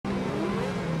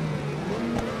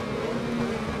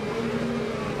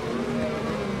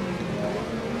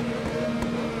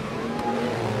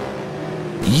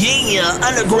Yeah,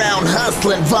 Underground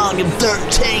Hustling, Volume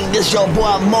 13. This your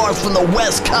boy Morris from the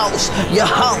West Coast, your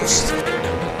host.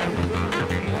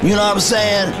 You know what I'm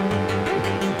saying?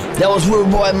 That was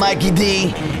Rude Boy Mikey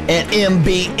D and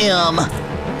MBM,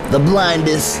 The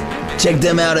Blindest. Check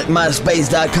them out at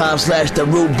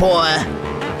myspace.com/therudeboy.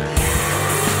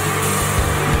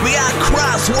 We got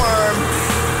Crossworm,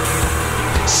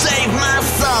 Save My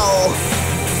Soul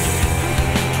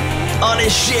on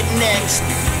this shit next.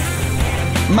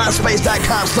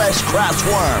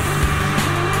 myspace.com/crossworm.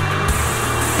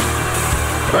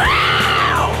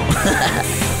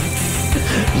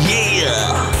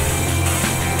 Yeah.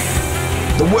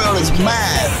 The world is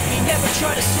mine. You never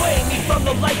try to sway me from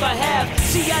the life I have.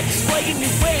 See, I display a new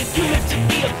wave, you live to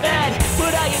be a fad.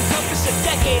 But I encompass a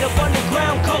decade of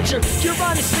underground culture. You're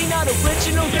honestly not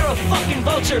original, you're a fucking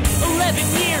vulture. 11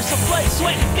 years of blood,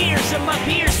 sweat, and tears, and my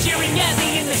peers cheering at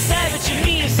me, and the savage in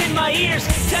me is in my ears,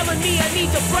 telling me I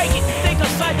need to break it and think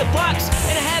outside the box,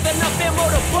 and I have enough ammo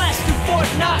to blast through Fort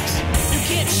Knox. You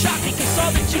can't shock me, cause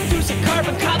all that you do's a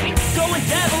carbon copy. Go and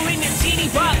dabble in your teeny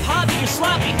bop hobby, you're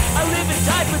sloppy. I live and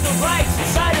die for the rights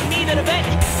inside of me that I bet,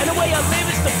 and the way I live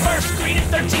is the first screen at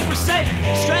 13%.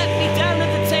 Strap me down to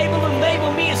the table and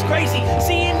label me as crazy.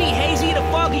 Seeing me hazy, the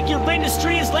foggy, your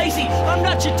industry is lazy. I'm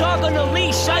not your dog on a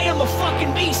leash, I am a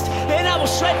fucking beast, and I will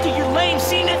shred through your lame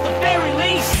scene at the very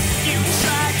least. You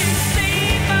tried to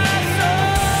save my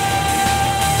soul.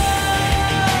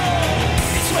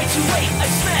 It's way too late, I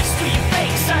smashed through your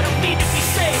face. I don't need to be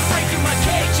saved, break through my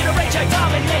cage, in a rage I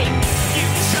dominate. You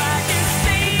tried to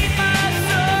save my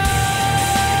soul.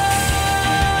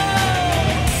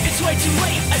 It's way too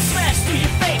late, I smashed through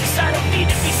your face. I don't need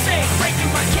to be saved, break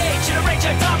through my cage, in a rage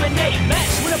I dominate.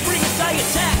 Match when I bring us, I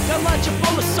attack, I launch a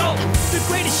full assault. The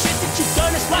greatest shit that you've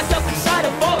done is locked up inside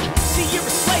a vault. See, you're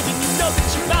a slave and you know that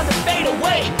you're bound to fade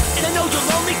away, and I know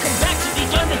you'll only come back to the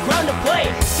underground to play.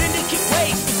 Syndicate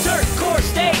ways, the dirt core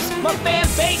stays. My fan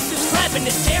base is clapping,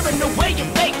 it's tearing away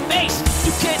your fake face.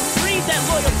 You can't breathe that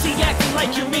loyalty acting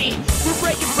like you're me. We're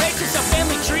breaking branches off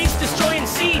family trees, destroying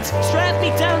seeds. Strap me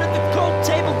down at the cold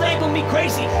table, label me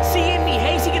crazy. Seeing me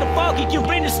hazy and foggy, your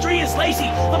industry is lazy.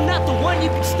 I'm not the one you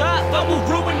can stop, I will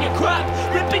ruin your crop.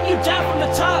 Ripping you down from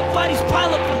the top, bodies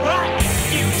pile up and rot.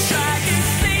 You tried to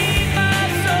save my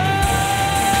soul.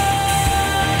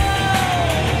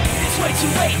 It's way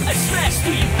too late, I smashed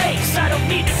through your face. I don't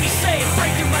need to be saved,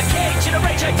 break through my cage, in a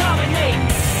rage I dominate.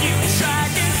 You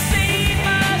tried to save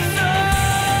my soul.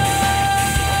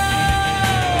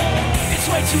 It's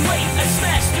way too late, I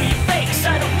smashed through your face.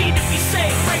 I don't need to be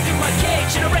saved, break through my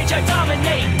cage, in a rage I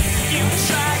dominate. You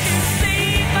tried to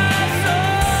save my soul.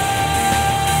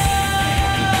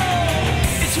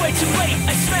 It's way too late,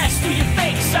 I smashed through your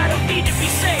face. I don't need to be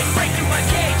saved, break through my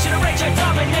cage, in a rage I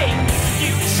dominate.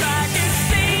 You tried to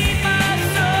save my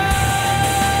soul,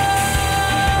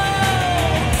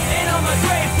 and on my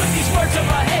grave put these words on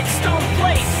my headstone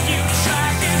plate. You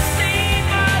tried to save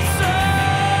my soul.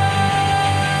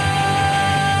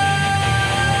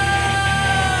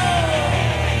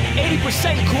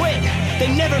 80% quit, they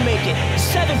never make it.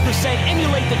 7%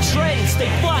 emulate the trends, they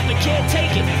flop and can't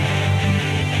take it.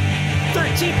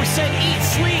 13% eat,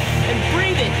 sleep, and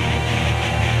breathe it,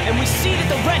 and we see that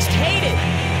the rest hate it.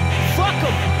 Fuck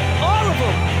them, all of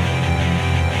them.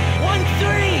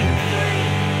 1-3.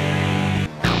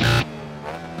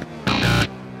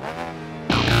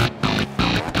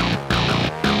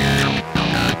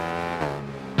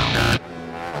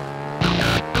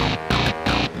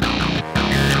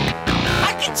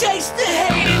 I can taste the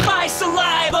hate in my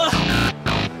saliva.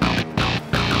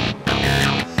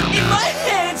 In my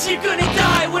hands, you're gonna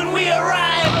die when we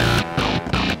arrive.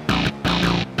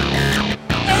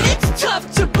 And it's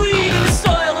tough to bleed in the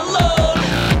soil alone,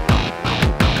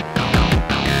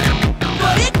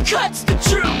 but it cuts the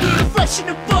truth through the flesh and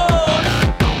the bone.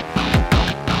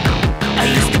 I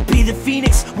used to be the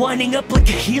phoenix, winding up like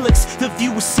a helix. The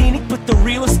view was scenic, but the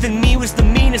realest in me was the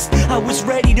meanest. I was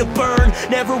ready to burn,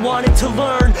 never wanted to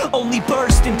learn. Only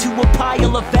burst into a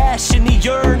pile of ash in the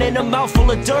urn, and a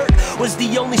mouthful of dirt was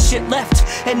the only shit left.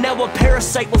 And now a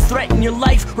parasite will threaten your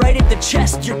life right at the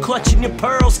chest. You're clutching your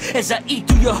pearls as I eat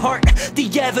through your heart.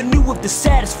 The avenue of the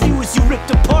saddest view is you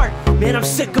ripped apart. Man, I'm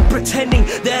sick of pretending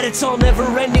that it's all never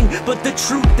ending, but the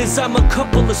truth is I'm a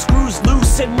couple of screws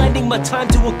loose, and lending my time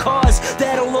to a cause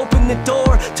that'll open the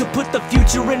door to put the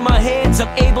future in my hands.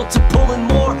 I'm able to pull in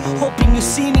more, hoping you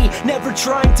see me, never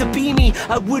trying to be me.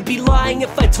 I would be lying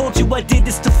if I told you I did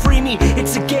this to free me.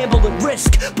 It's a gamble and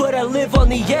risk, but I live on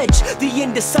the edge. The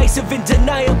indecisive,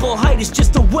 undeniable height is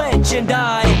just a wedge, and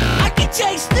I can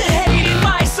taste the hate in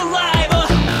my saliva.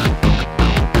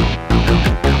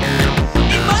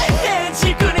 In my hands,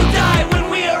 you're gonna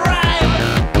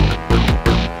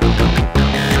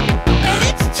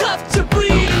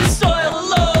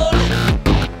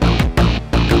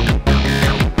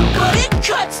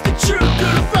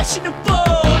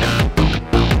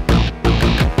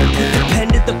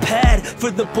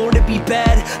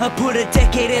but a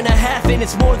decade and a half, and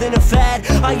it's more than a fad.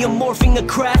 I am morphing a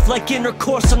craft like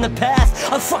intercourse on the path.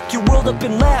 I fuck your world up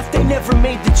and laugh, they never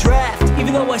made the draft.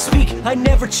 Even though I speak, I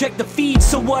never check the feed.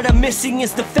 So what I'm missing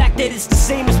is the fact that it's the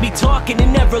same as me talking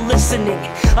and never listening.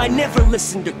 I never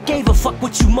listened or gave a fuck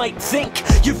what you might think.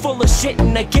 You're full of shit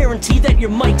and I guarantee that your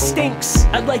mic stinks.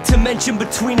 I'd like to mention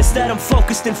between us that I'm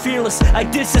focused and fearless. I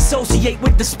disassociate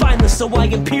with the spineless, so I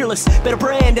am peerless. Better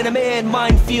brand and a man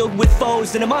minefield with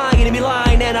foes than am I enemy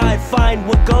line, and I find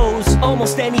what goes.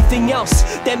 Almost anything else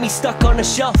than me stuck on a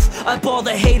shelf. I ball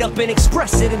the hate up and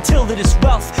express it until it is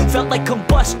wealth. Felt like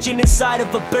combustion inside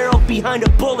of a barrel behind a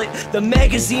bullet. The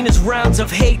magazine is rounds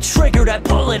of hate triggered, I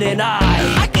pull it and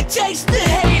I can taste the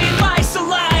hate in my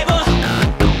saliva.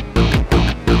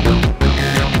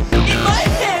 In my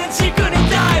hands you're gonna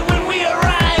die when we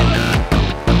arrive.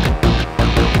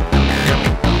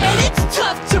 And it's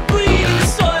tough to breathe in the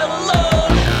soil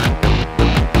alone,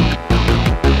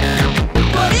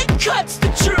 but it cuts the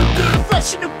truth through the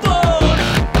flesh and the bone.